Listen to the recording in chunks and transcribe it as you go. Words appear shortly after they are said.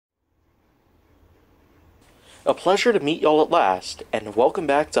A pleasure to meet y'all at last, and welcome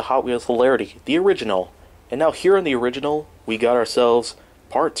back to Hot Wheels Hilarity, the original. And now here in the original, we got ourselves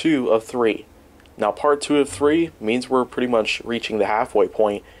part 2 of 3. Now part 2 of 3 means we're pretty much reaching the halfway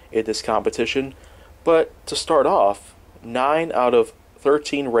point in this competition, but to start off, 9 out of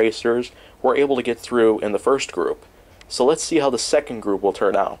 13 racers were able to get through in the first group. So let's see how the second group will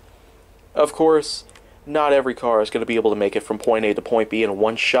turn out. Of course, not every car is going to be able to make it from point A to point B in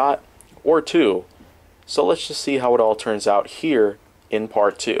one shot, or two. So let's just see how it all turns out here in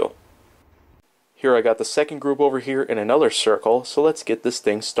part 2. Here I got the second group over here in another circle, so let's get this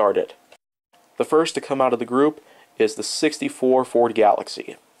thing started. The first to come out of the group is the 64 Ford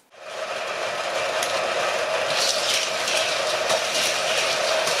Galaxy.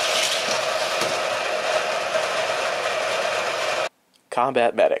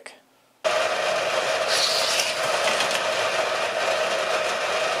 Combat Medic.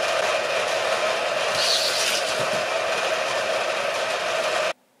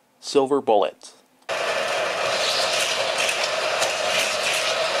 Silver Bullet.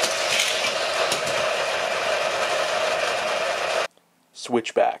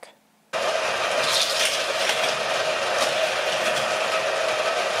 Switchback.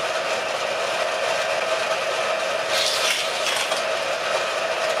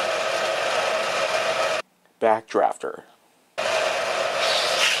 Backdrafter.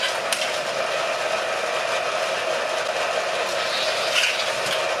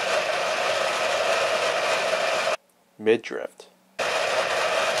 Midrift.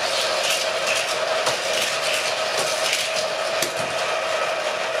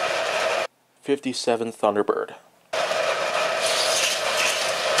 '57 Thunderbird.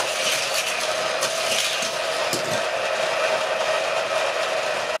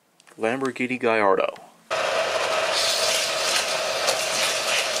 Lamborghini Gallardo.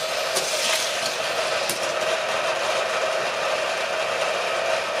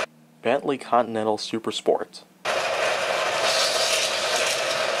 Bentley Continental Supersport.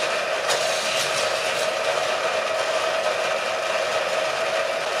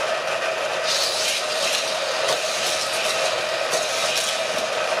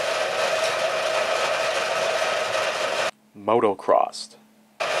 Motocrossed.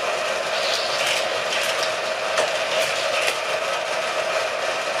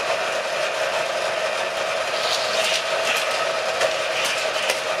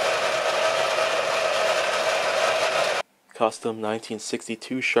 Custom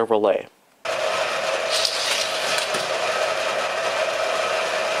 1962 Chevrolet.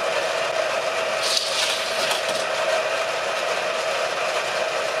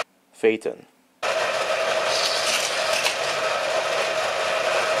 Phaeton.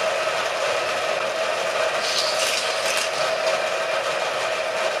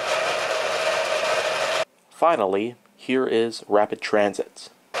 Finally, here is Rapid Transit.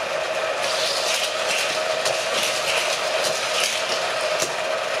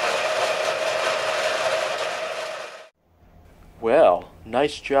 Well,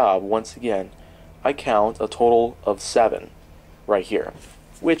 nice job once again. I count a total of 7 right here,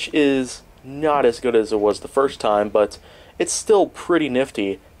 which is not as good as it was the first time, but it's still pretty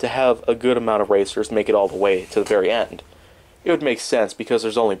nifty to have a good amount of racers make it all the way to the very end. It would make sense because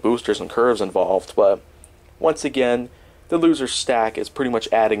there's only boosters and curves involved, but once again, the loser stack is pretty much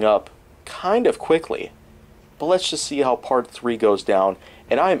adding up kind of quickly. But let's just see how part 3 goes down,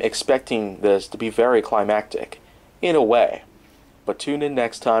 and I'm expecting this to be very climactic, in a way. But tune in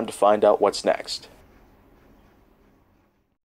next time to find out what's next.